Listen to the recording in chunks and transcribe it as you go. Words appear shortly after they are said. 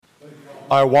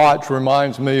I watch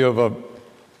reminds me of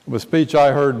a speech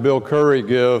I heard Bill Curry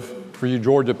give for you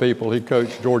Georgia people. He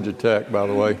coached Georgia Tech, by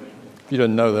the way, if you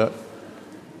didn't know that,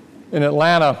 in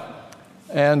Atlanta.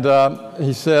 And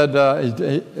he said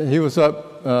he was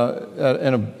up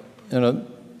in a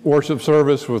worship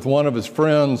service with one of his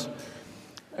friends,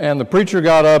 and the preacher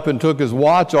got up and took his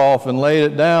watch off and laid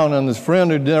it down, and his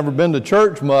friend who'd never been to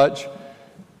church much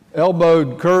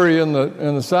elbowed Curry in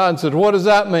the side and said, "What does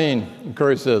that mean?" And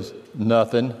Curry says,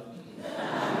 "Nothing."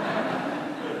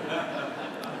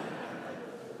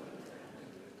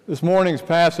 This morning's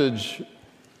passage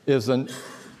is an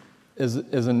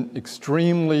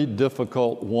extremely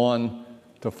difficult one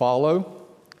to follow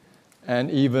and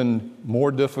even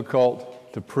more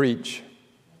difficult to preach.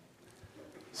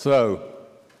 So,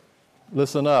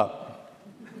 listen up.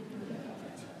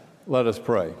 Let us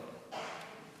pray.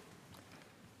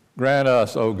 Grant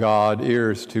us, O God,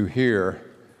 ears to hear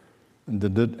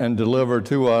and deliver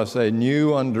to us a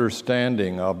new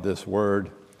understanding of this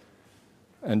word.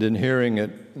 And in hearing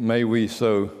it, may we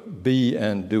so be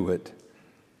and do it.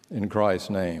 In Christ's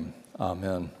name,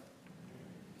 amen.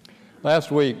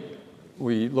 Last week,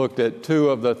 we looked at two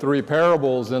of the three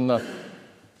parables in the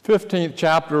 15th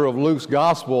chapter of Luke's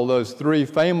Gospel, those three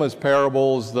famous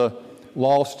parables, the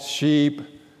lost sheep,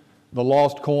 the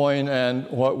lost coin, and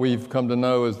what we've come to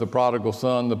know as the prodigal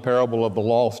son, the parable of the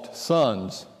lost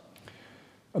sons.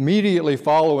 Immediately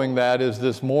following that is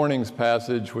this morning's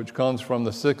passage, which comes from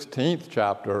the 16th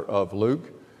chapter of Luke.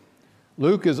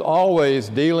 Luke is always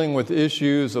dealing with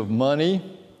issues of money,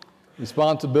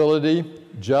 responsibility,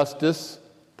 justice,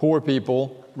 poor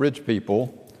people, rich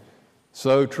people.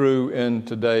 So true in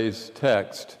today's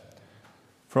text.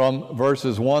 From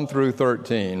verses 1 through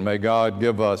 13, may God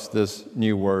give us this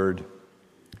new word.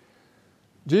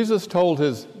 Jesus told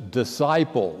his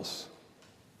disciples,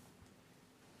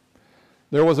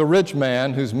 there was a rich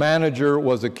man whose manager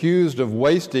was accused of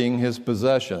wasting his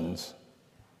possessions.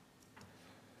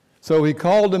 So he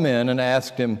called him in and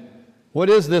asked him, "What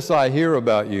is this I hear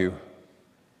about you?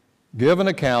 Give an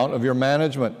account of your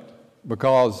management,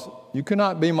 because you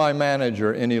cannot be my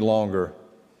manager any longer."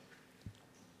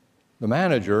 The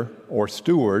manager, or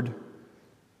steward,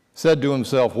 said to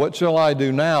himself, "What shall I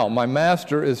do now? My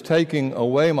master is taking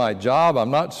away my job.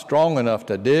 I'm not strong enough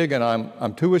to dig, and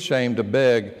I'm too ashamed to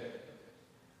beg.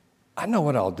 I know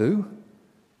what I'll do.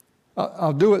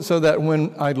 I'll do it so that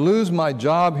when I lose my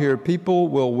job here, people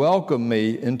will welcome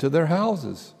me into their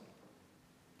houses."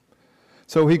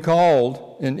 So he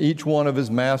called in each one of his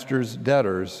master's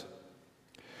debtors.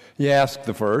 He asked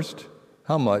the first,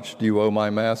 "How much do you owe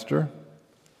my master?"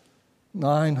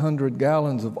 900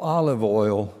 gallons of olive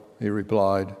oil, he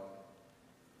replied.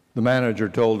 The manager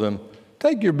told him,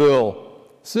 "Take your bill,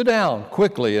 sit down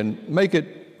quickly, and make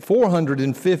it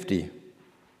 450.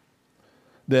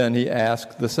 Then he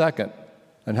asked the second,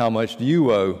 "And how much do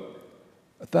you owe?"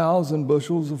 1,000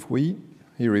 bushels of wheat,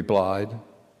 he replied.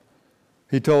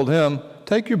 He told him,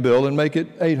 "Take your bill and make it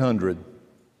 800.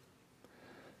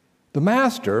 The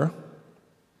master,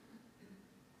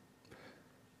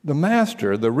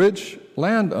 the rich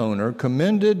landowner,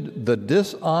 commended the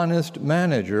dishonest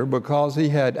manager because he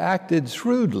had acted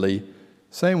shrewdly,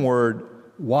 same word,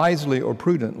 wisely or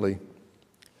prudently.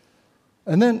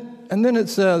 And then it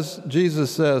says,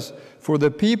 Jesus says, "For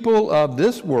the people of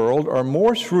this world are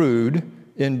more shrewd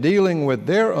in dealing with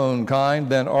their own kind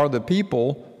than are the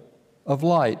people of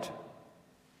light,"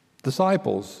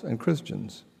 disciples and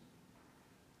Christians.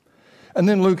 And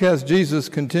then Luke has Jesus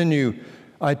continue,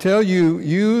 "I tell you,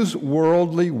 use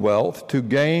worldly wealth to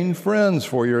gain friends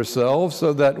for yourselves,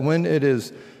 so that when it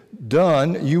is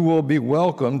done, you will be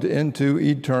welcomed into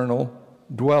eternal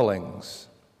dwellings.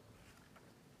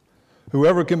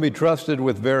 Whoever can be trusted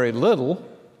with very little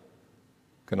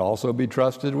can also be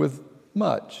trusted with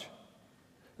much.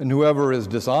 And whoever is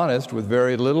dishonest with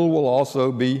very little will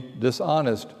also be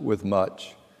dishonest with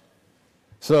much.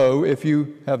 So if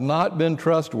you have not been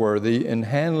trustworthy in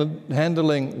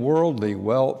handling worldly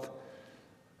wealth,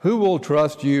 who will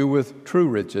trust you with true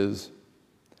riches?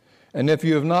 And if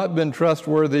you have not been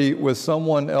trustworthy with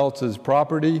someone else's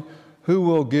property, who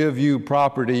will give you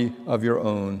property of your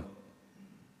own?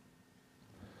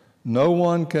 No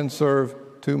one can serve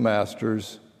two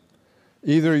masters.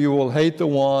 Either you will hate the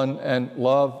one and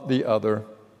love the other,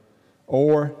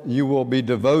 or you will be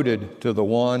devoted to the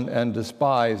one and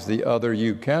despise the other.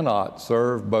 You cannot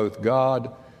serve both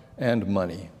God and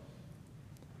money."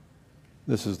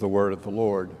 This is the word of the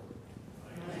Lord.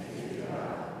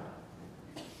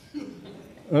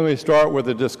 Let me start with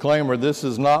a disclaimer. This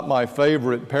is not my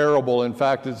favorite parable. In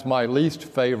fact, it's my least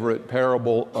favorite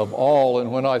parable of all.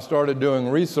 And when I started doing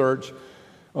research,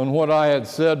 on what I had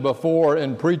said before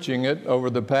in preaching it over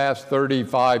the past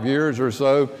 35 years or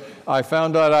so. I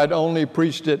found out I'd only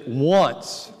preached it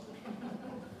once.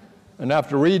 And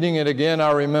after reading it again,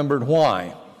 I remembered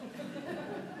why.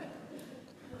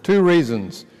 2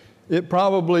 reasons. It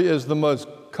probably is the most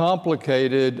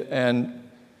complicated and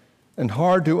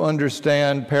hard to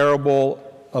understand parable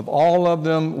of all of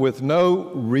them, with no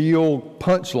real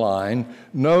punchline,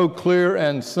 no clear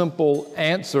and simple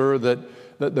answer that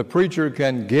the preacher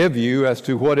can give you as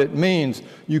to what it means.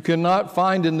 You cannot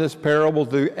find in this parable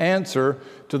the answer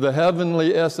to the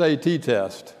heavenly SAT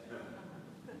test.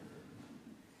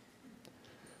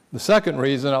 The second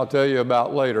reason I'll tell you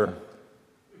about later.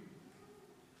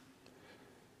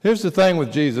 Here's the thing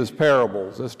with Jesus'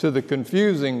 parables. As to the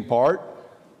confusing part,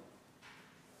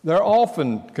 they're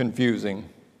often confusing.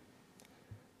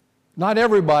 Not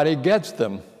everybody gets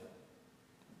them.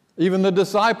 Even the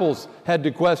disciples had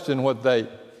to question what they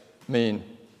mean.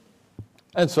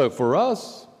 And so for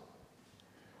us,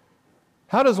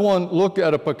 how does one look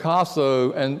at a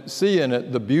Picasso and see in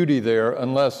it the beauty there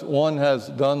unless one has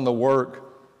done the work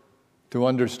to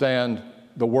understand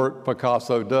the work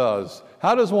Picasso does?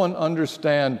 How does one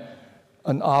understand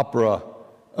an opera,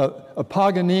 a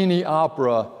Paganini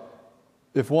opera,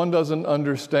 if one doesn't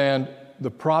understand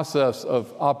the process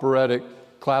of operatic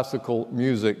classical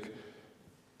music?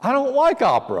 I don't like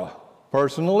opera,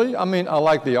 personally. I mean, I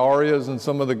like the arias and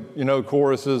some of the,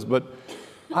 choruses, but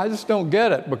I just don't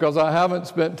get it because I haven't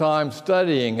spent time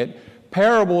studying it.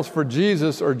 Parables for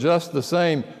Jesus are just the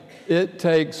same. It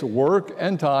takes work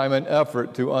and time and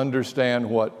effort to understand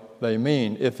what they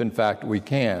mean, if in fact we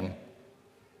can.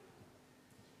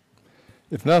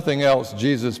 If nothing else,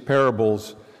 Jesus'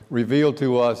 parables reveal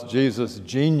to us Jesus'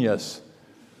 genius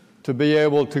to be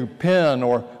able to pen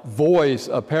or voice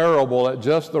a parable at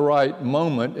just the right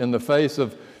moment in the face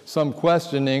of some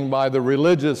questioning by the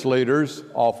religious leaders,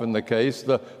 often the case,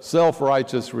 the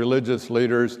self-righteous religious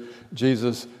leaders.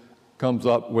 Jesus comes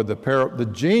up with the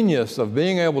genius of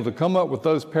being able to come up with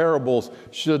those parables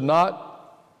should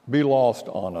not be lost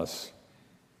on us.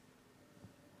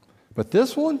 But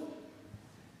this one,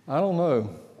 I don't know.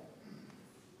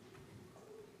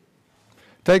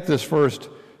 Take this first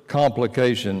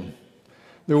complication.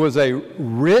 There was a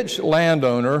rich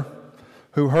landowner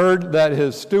who heard that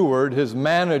his steward, his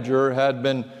manager, had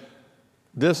been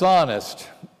dishonest,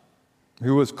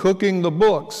 who was cooking the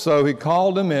books. So he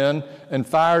called him in and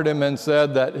fired him and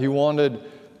said that he wanted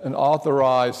an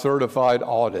authorized, certified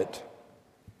audit.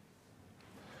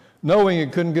 Knowing he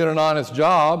couldn't get an honest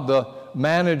job, the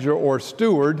manager or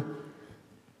steward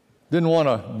didn't want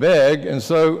to beg, and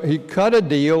so he cut a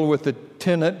deal with the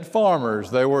tenant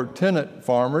farmers. They were tenant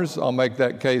farmers. I'll make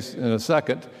that case in a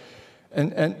second.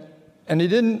 And he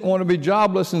didn't want to be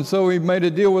jobless, and so he made a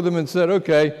deal with them and said,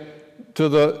 okay, to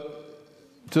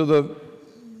the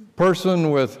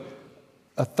person with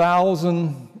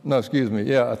 1,000, that's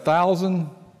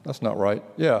not right,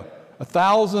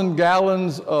 1,000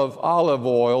 gallons of olive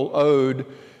oil owed,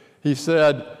 he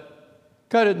said,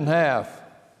 cut it in half.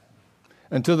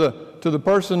 And to the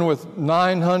person with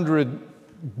 900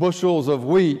 bushels of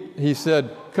wheat, he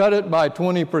said, cut it by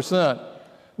 20%.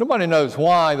 Nobody knows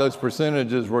why those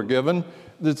percentages were given.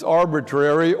 It's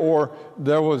arbitrary, or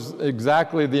there was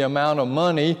exactly the amount of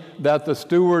money that the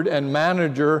steward and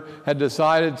manager had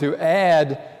decided to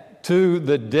add to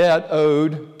the debt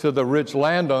owed to the rich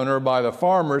landowner by the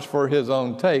farmers for his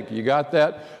own take. You got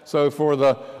that? So for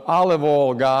the olive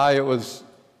oil guy, it was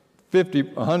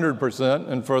 100%,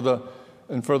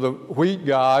 and for the wheat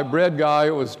guy, bread guy,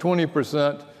 it was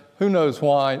 20%. Who knows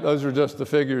why? Those are just the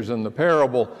figures in the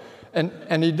parable.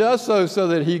 And he does so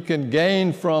that he can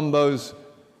gain from those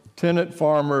tenant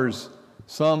farmers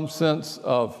some sense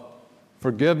of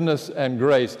forgiveness and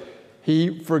grace.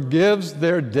 He forgives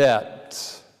their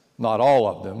debts, not all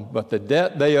of them, but the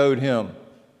debt they owed him.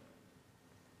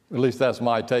 At least that's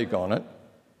my take on it.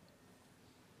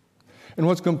 And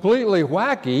what's completely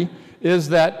wacky is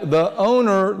that the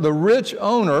owner, the rich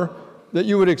owner, that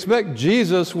you would expect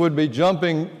Jesus would be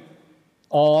jumping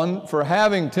on for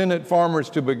having tenant farmers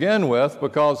to begin with,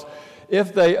 because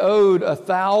if they owed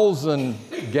 1,000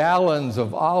 gallons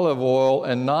of olive oil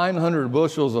and 900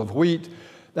 bushels of wheat,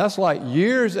 that's like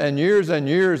years and years and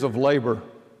years of labor,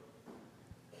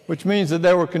 which means that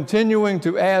they were continuing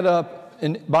to add up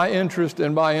by interest,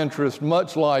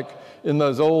 much like in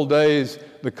those old days,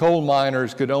 the coal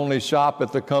miners could only shop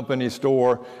at the company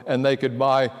store, and they could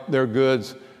buy their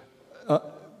goods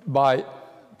by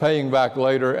paying back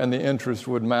later, and the interest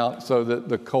would mount so that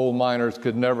the coal miners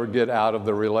could never get out of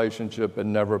the relationship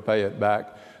and never pay it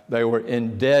back. They were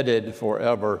indebted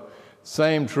forever.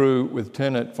 Same true with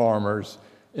tenant farmers.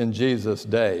 in Jesus'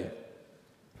 day.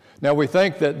 Now, we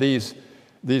think that these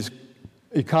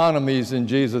economies in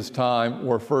Jesus' time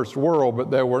were first world,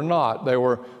 but they were not. They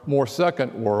were more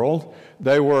second world.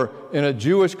 They were, in a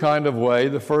Jewish kind of way,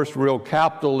 the first real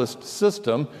capitalist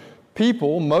system.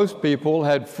 Most people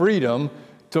had freedom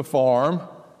to farm,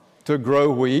 to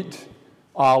grow wheat,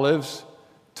 olives,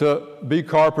 to be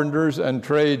carpenters and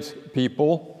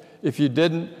tradespeople. If you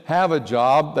didn't have a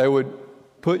job, they would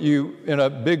put you in a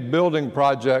big building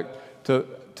project to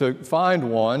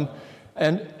find one.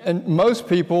 And most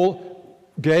people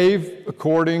gave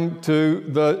according to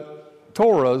the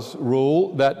Torah's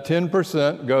rule that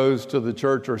 10% goes to the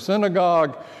church or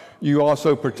synagogue. You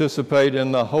also participate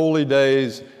in the holy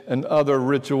days and other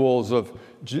rituals of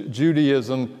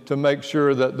Judaism to make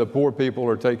sure that the poor people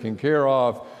are taken care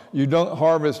of. You don't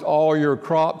harvest all your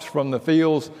crops from the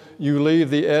fields. You leave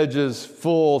the edges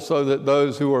full so that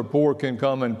those who are poor can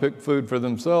come and pick food for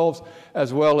themselves,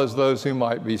 as well as those who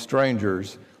might be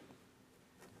strangers.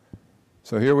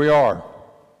 So here we are,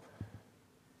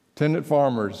 tenant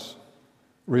farmers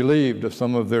relieved of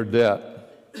some of their debt.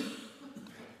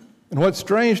 And what's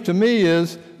strange to me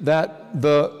is that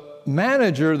the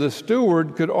manager, the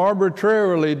steward, could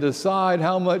arbitrarily decide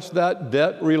how much that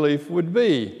debt relief would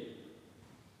be.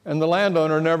 And the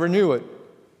landowner never knew it.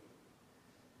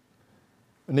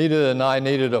 Anita and I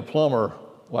needed a plumber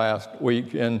last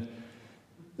week, and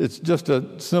it's just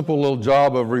a simple little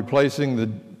job of replacing the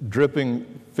dripping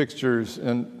fixtures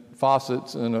and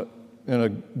faucets in a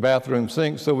bathroom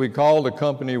sink. So we called a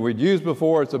company we'd used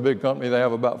before. It's a big company. They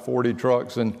have about 40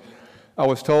 trucks, and I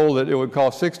was told that it would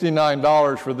cost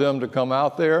 $69 for them to come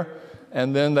out there,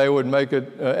 and then they would make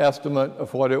an estimate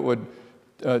of what it would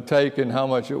take and how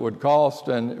much it would cost.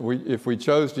 And if we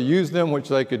chose to use them, which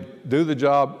they could do the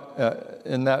job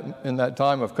in that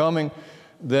time of coming,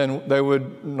 then they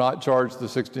would not charge the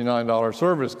 $69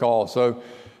 service call. So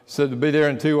said to be there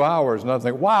in 2 hours, and I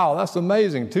think, wow, that's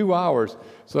amazing, 2 hours.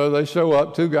 So they show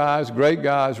up, 2 guys, great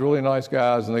guys, really nice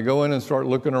guys, and they go in and start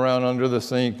looking around under the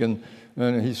sink, and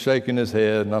he's shaking his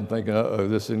head, and I'm thinking, uh-oh,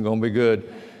 this isn't going to be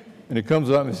good. And he comes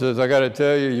up and he says, I got to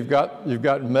tell you, you've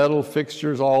got metal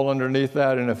fixtures all underneath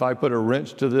that, and if I put a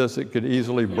wrench to this, it could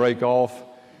easily break off,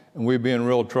 and we'd be in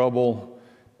real trouble.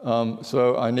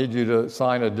 So I need you to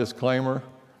sign a disclaimer,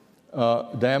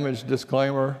 damage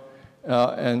disclaimer.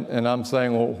 And I'm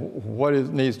saying, well, what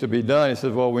needs to be done? He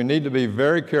says, well, we need to be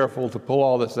very careful to pull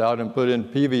all this out and put in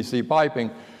PVC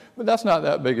piping, but that's not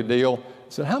that big a deal. I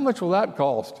said, how much will that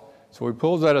cost? So he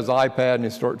pulls out his iPad and he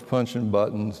starts punching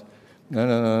buttons.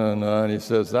 No. And he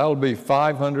says, that'll be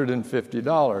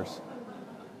 $550.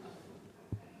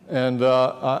 And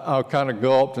I kind of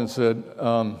gulped and said,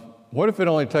 what if it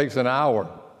only takes an hour?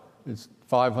 It's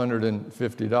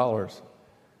 $550.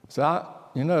 So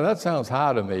that sounds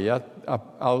high to me. I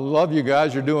love you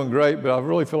guys, you're doing great, but I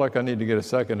really feel like I need to get a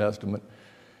second estimate.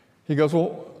 He goes,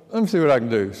 well, let me see what I can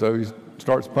do. So he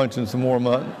starts punching some more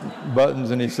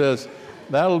buttons, and he says,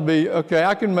 that'll be, okay,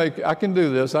 I can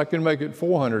do this. I can make it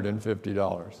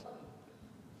 $450.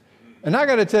 And I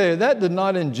got to tell you, that did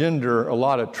not engender a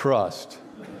lot of trust.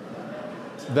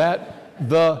 That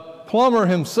the plumber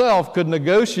himself could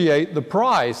negotiate the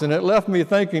price, and it left me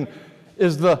thinking,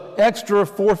 is the extra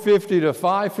 $450 to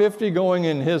 $550 going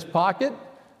in his pocket,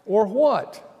 or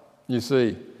what? You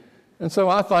see. And so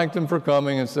I thanked him for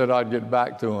coming and said I'd get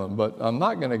back to him, but I'm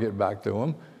not going to get back to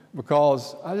him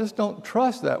because I just don't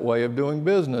trust that way of doing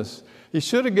business. He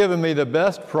should have given me the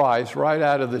best price right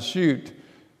out of the chute.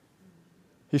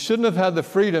 He shouldn't have had the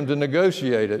freedom to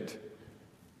negotiate it.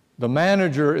 The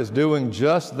manager is doing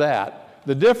just that.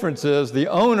 The difference is the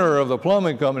owner of the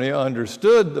plumbing company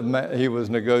understood he was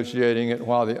negotiating it,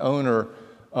 while the owner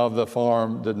of the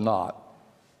farm did not.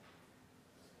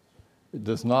 It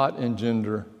does not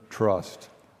engender trust.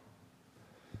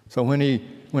 So when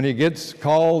he gets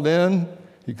called in,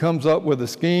 he comes up with a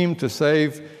scheme to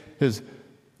save his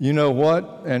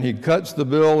you-know-what, and he cuts the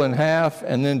bill in half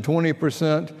and then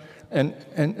 20%, and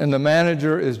the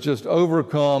manager is just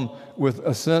overcome with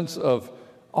a sense of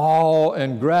awe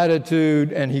and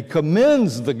gratitude, and he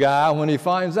commends the guy when he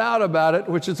finds out about it,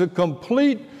 which is a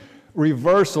complete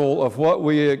reversal of what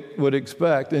we would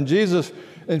expect. And Jesus,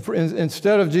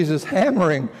 instead of Jesus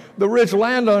hammering the rich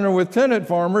landowner with tenant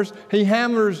farmers, he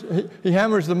hammers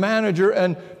the manager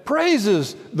and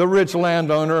praises the rich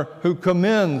landowner who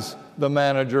commends the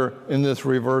manager in this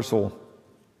reversal.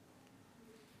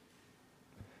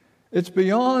 It's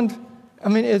beyond,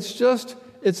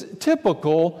 it's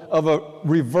typical of a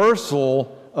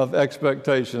reversal of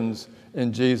expectations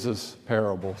in Jesus'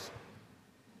 parables.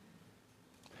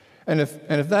 And if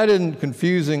that isn't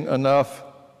confusing enough,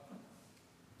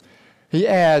 he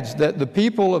adds that the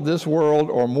people of this world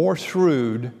are more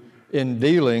shrewd in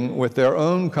dealing with their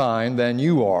own kind than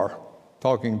you are,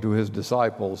 talking to his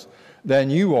disciples, than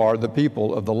you are the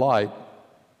people of the light.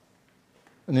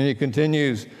 And then he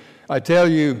continues, I tell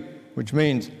you, which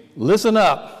means listen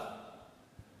up.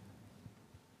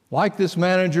 Like this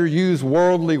manager, use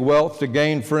worldly wealth to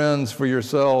gain friends for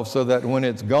yourselves so that when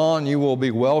it's gone, you will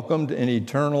be welcomed in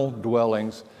eternal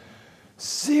dwellings.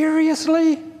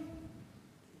 Seriously?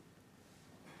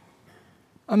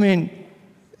 I mean,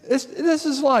 this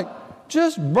is like,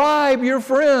 just bribe your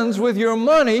friends with your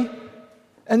money,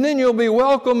 and then you'll be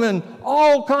welcome in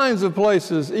all kinds of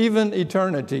places, even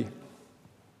eternity.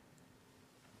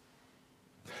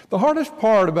 The hardest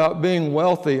part about being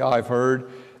wealthy, I've heard,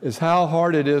 is how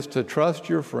hard it is to trust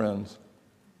your friends,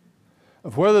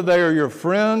 of whether they are your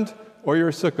friend or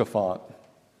your sycophant,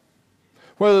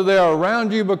 whether they are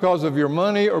around you because of your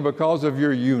money or because of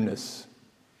your you-ness.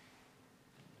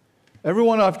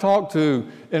 Everyone I've talked to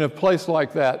in a place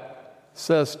like that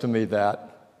says to me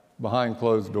that behind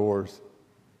closed doors,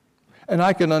 and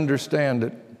I can understand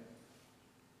it.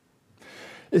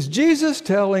 Is Jesus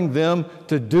telling them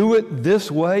to do it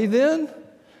this way then?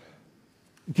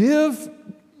 Give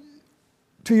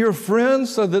to your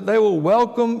friends so that they will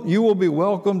welcome, you will be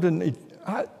welcomed.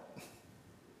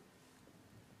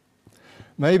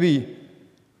 Maybe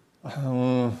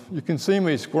you can see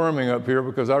me squirming up here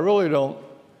because I really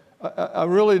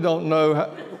don't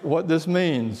know what this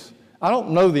means. I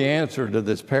don't know the answer to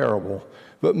this parable,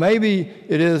 but maybe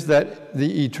it is that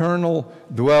the eternal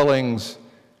dwellings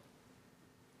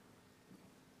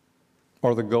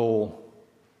are the goal.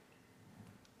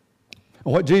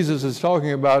 And what Jesus is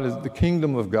talking about is the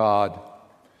kingdom of God.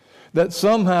 That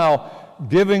somehow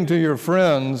giving to your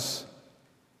friends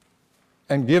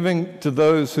and giving to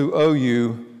those who owe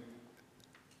you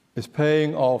is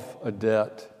paying off a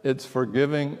debt. It's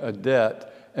forgiving a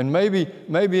debt. And maybe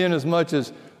in as much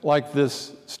as, like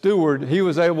this steward, he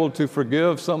was able to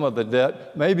forgive some of the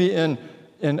debt, maybe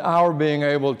in our being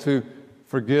able to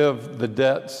forgive the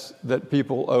debts that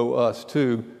people owe us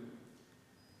too,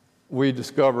 we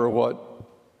discover what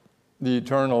the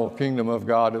eternal kingdom of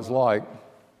God is like.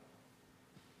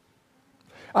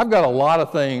 I've got a lot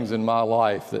of things in my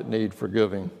life that need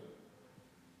forgiving.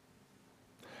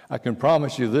 I can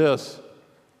promise you this,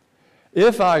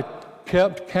 if I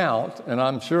kept count, and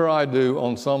I'm sure I do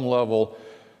on some level,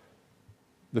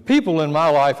 the people in my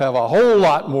life have a whole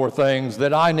lot more things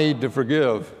that I need to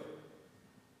forgive.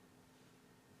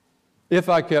 If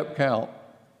I kept count,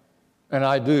 and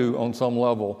I do on some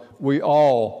level, we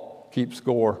all keep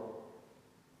score.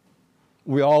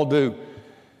 We all do.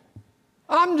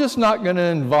 I'm just not going to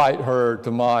invite her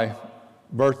to my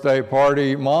birthday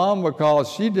party, Mom, because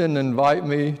she didn't invite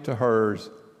me to hers.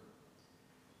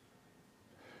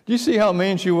 Do you see how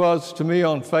mean she was to me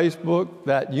on Facebook?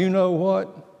 That you know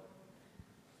what?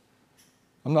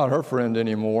 I'm not her friend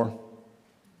anymore.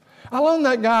 I loaned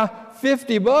that guy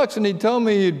 $50 and he told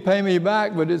me he'd pay me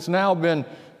back, but it's now been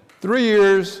 3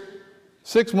 years,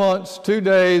 6 months, 2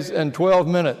 days, and 12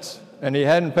 minutes. And he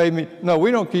hadn't paid me. No, we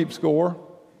don't keep score.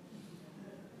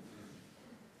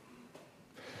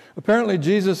 Apparently,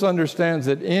 Jesus understands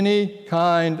that any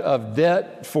kind of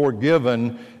debt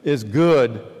forgiven is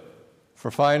good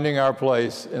for finding our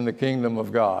place in the kingdom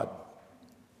of God.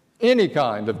 Any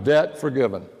kind of debt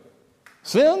forgiven.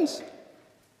 Sins?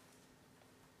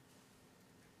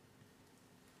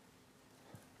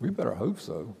 We better hope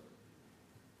so.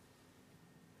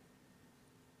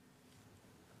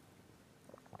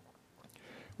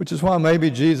 Which is why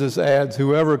maybe Jesus adds,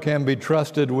 whoever can be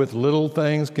trusted with little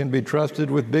things can be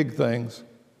trusted with big things.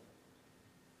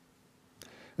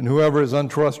 And whoever is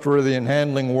untrustworthy in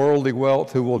handling worldly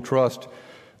wealth, who will trust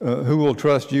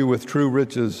you with true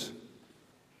riches.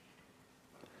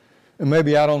 And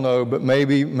maybe, I don't know, but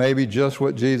maybe just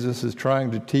what Jesus is trying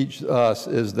to teach us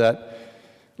is that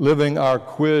living our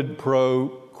quid pro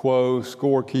quo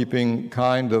scorekeeping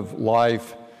kind of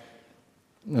life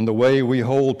and the way we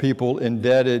hold people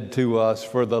indebted to us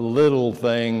for the little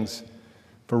things,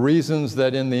 for reasons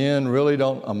that in the end really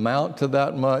don't amount to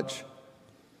that much,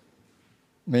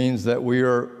 means that we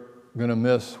are going to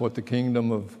miss what the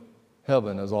kingdom of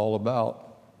heaven is all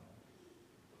about.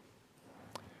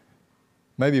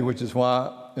 Maybe, which is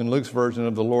why in Luke's version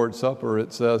of the Lord's Supper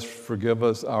it says, forgive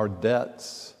us our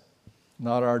debts,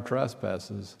 not our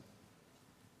trespasses.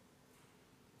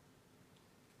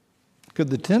 Could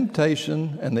the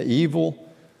temptation and the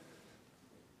evil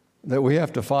that we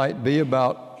have to fight be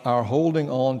about our holding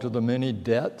on to the many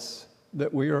debts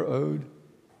that we are owed?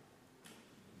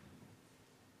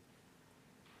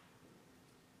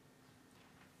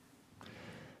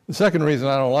 The second reason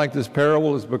I don't like this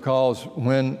parable is because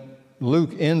when Luke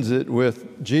ends it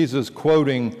with Jesus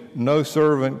quoting, "No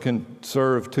servant can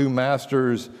serve two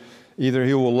masters. Either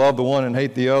he will love the one and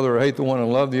hate the other, or hate the one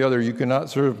and love the other. You cannot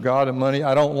serve God and money."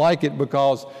 I don't like it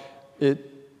because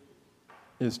it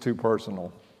is too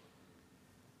personal.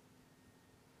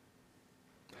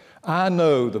 I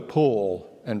know the pull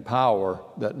and power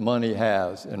that money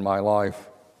has in my life,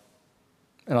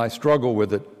 and I struggle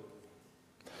with it.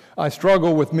 I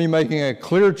struggle with me making a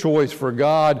clear choice for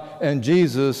God and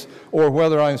Jesus, or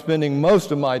whether I'm spending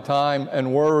most of my time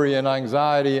and worry and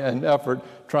anxiety and effort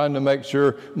trying to make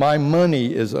sure my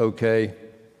money is okay.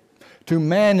 To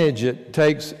manage it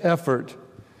takes effort,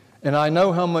 and I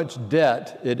know how much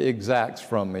debt it exacts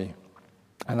from me.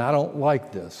 And I don't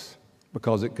like this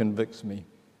because it convicts me.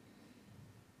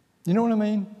 You know what I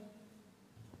mean?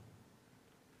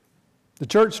 The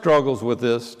church struggles with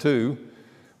this too.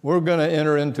 We're going to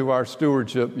enter into our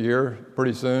stewardship year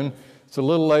pretty soon. It's a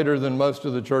little later than most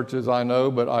of the churches I know,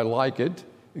 but I like it.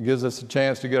 It gives us a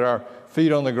chance to get our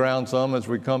feet on the ground some as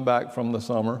we come back from the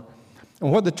summer.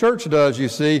 And what the church does, you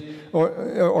see,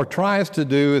 or tries to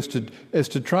do, is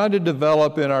to try to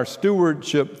develop in our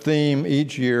stewardship theme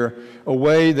each year a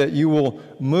way that you will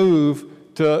move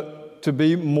to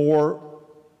be more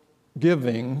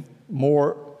giving,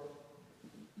 more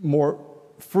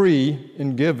free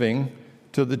in giving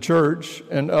to the church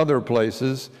and other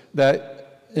places,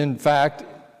 that in fact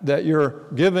that your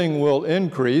giving will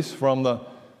increase from the,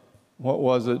 what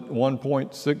was it,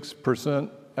 1.6%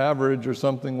 average or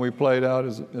something we played out,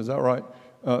 is that right?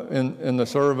 In the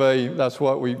survey, that's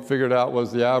what we figured out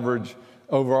was the average,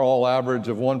 overall average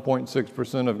of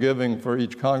 1.6% of giving for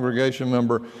each congregation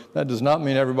member. That does not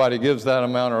mean everybody gives that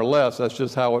amount or less. That's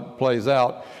just how it plays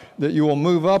out. That you will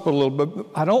move up a little bit.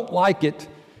 I don't like it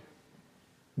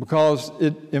because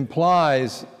it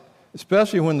implies,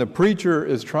 especially when the preacher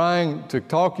is trying to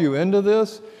talk you into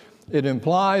this, it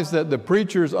implies that the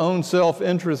preacher's own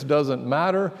self-interest doesn't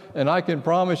matter, and I can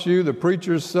promise you the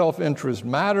preacher's self-interest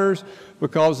matters,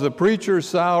 because the preacher's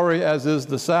salary, as is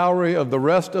the salary of the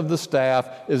rest of the staff,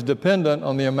 is dependent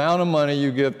on the amount of money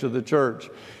you give to the church.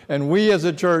 And we as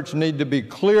a church need to be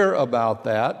clear about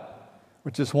that,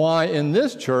 which is why in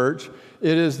this church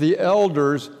it is the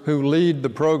elders who lead the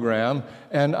program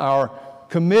and our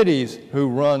committees who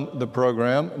run the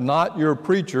program, not your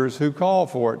preachers who call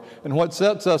for it. And what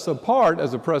sets us apart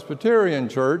as a Presbyterian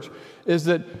church is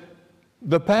that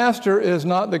the pastor is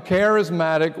not the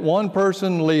charismatic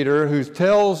one-person leader who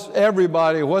tells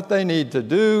everybody what they need to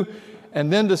do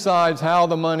and then decides how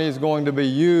the money is going to be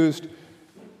used.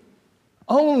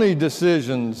 Only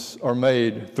decisions are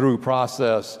made through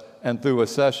process and through a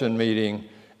session meeting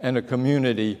and a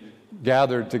community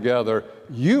gathered together.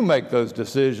 You make those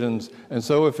decisions, and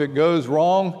so if it goes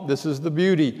wrong, this is the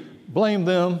beauty. Blame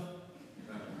them.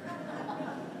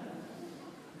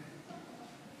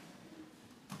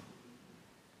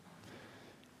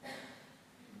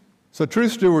 So true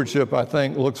stewardship, I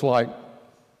think, looks like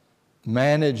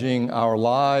managing our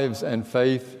lives and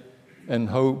faith and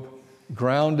hope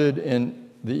grounded in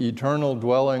the eternal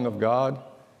dwelling of God,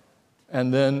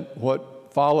 and then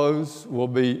what follows will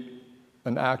be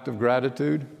an act of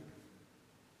gratitude.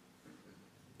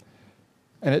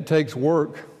 And it takes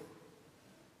work.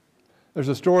 There's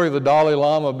a story of the Dalai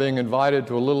Lama being invited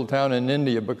to a little town in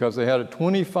India because they had a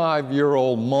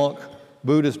 25-year-old monk,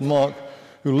 Buddhist monk,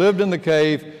 who lived in the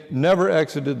cave, never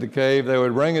exited the cave. They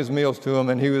would bring his meals to him,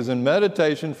 and he was in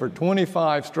meditation for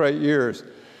 25 straight years.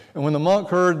 And when the monk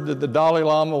heard that the Dalai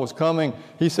Lama was coming,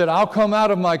 he said, "I'll come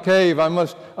out of my cave. I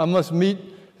must meet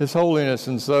His Holiness."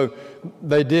 And so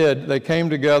they did. They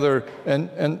came together, and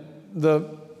the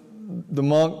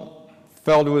monk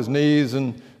fell to his knees,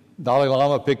 and Dalai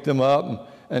Lama picked him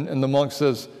up, and the monk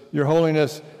says, "Your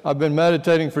Holiness, I've been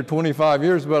meditating for 25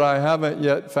 years, but I haven't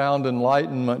yet found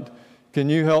enlightenment. Can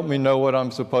you help me know what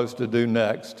I'm supposed to do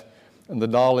next?" And the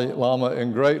Dalai Lama,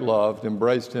 in great love,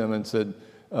 embraced him and said,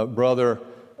 "Brother,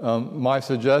 my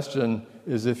suggestion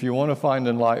is if you want to find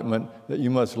enlightenment, that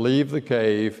you must leave the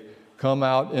cave, come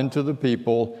out into the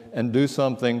people, and do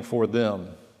something for them."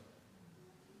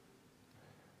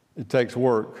 It takes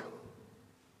work.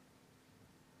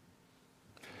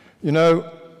 You know,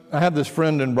 I have this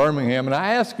friend in Birmingham, and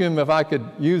I asked him if I could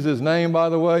use his name, by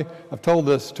the way. I've told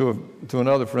this to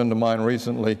another friend of mine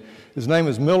recently. His name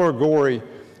is Miller Gorey.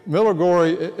 Miller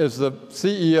Gorey is the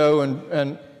CEO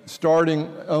and starting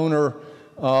owner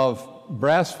of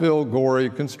Brassfield Gorey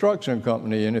Construction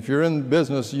Company. And if you're in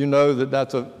business, you know that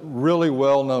that's a really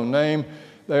well-known name.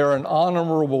 They are an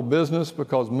honorable business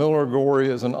because Miller Gorey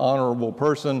is an honorable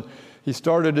person. He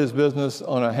started his business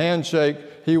on a handshake.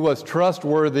 He was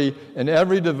trustworthy, and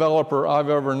every developer I've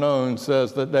ever known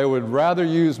says that they would rather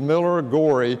use Miller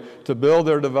Gorey to build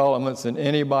their developments than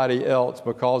anybody else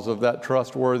because of that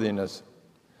trustworthiness.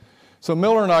 So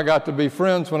Miller and I got to be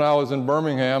friends when I was in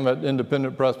Birmingham at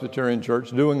Independent Presbyterian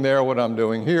Church, doing there what I'm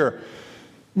doing here.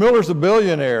 Miller's a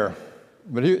billionaire,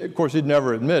 but of course he'd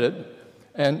never admit it.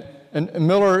 And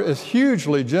Miller is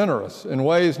hugely generous in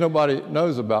ways nobody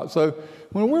knows about. So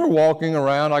when we were walking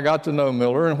around, I got to know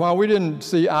Miller, and while we didn't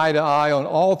see eye to eye on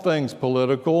all things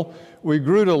political, we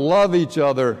grew to love each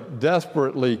other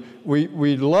desperately.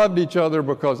 We loved each other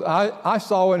because I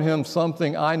saw in him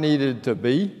something I needed to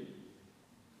be,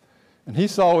 and he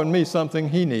saw in me something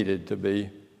he needed to be.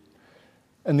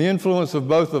 And the influence of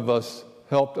both of us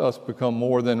helped us become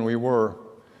more than we were.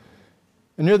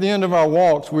 And near the end of our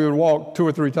walks, we would walk 2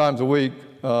 or 3 times a week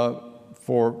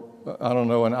for, I don't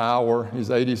know, an hour.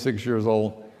 He's 86 years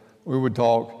old. We would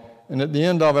talk. And at the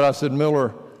end of it, I said,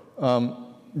 Miller,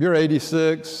 you're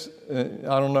 86. I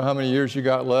don't know how many years you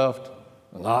got left.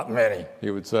 Not many,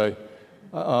 he would say.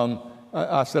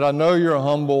 I said, I know you're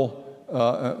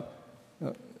humble.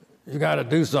 You got to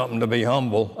do something to be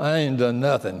humble. I ain't done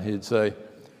nothing, he'd say.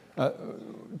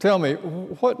 Tell me,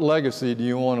 what legacy do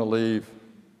you want to leave?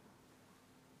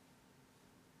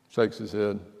 Shakes his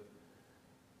head.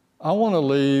 I want to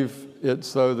leave it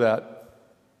so that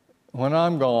when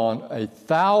I'm gone,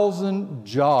 1,000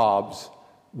 jobs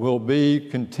will be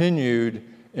continued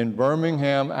in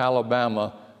Birmingham,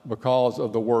 Alabama, because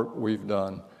of the work we've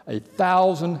done.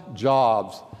 1,000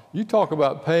 jobs. You talk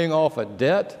about paying off a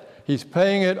debt. He's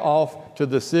paying it off to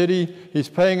the city. He's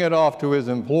paying it off to his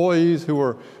employees who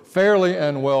are fairly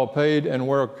and well paid and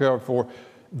well cared for.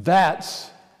 That's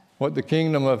what the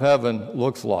kingdom of heaven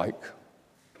looks like.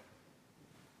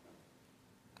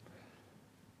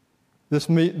 This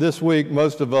week,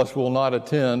 most of us will not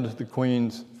attend the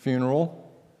Queen's funeral.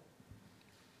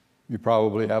 You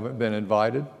probably haven't been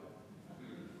invited.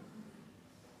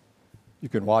 You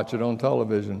can watch it on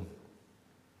television.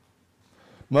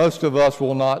 Most of us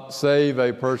will not save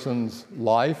a person's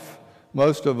life.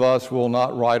 Most of us will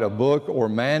not write a book or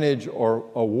manage a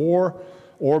war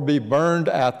or be burned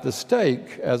at the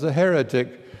stake as a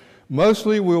heretic.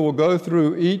 Mostly we will go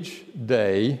through each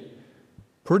day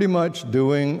pretty much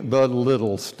doing the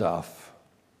little stuff.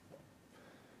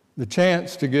 The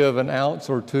chance to give an ounce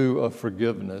or two of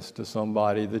forgiveness to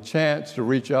somebody, the chance to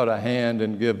reach out a hand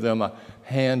and give them a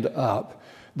hand up,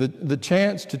 the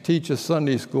chance to teach a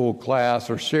Sunday school class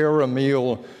or share a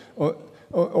meal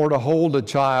or to hold a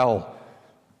child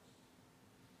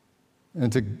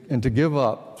and to give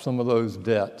up some of those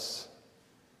debts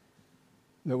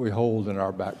that we hold in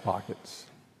our back pockets.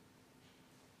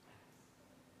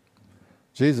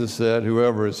 Jesus said,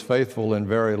 whoever is faithful in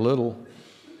very little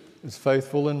is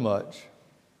faithful in much.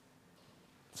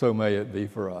 So may it be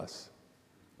for us.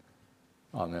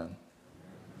 Amen.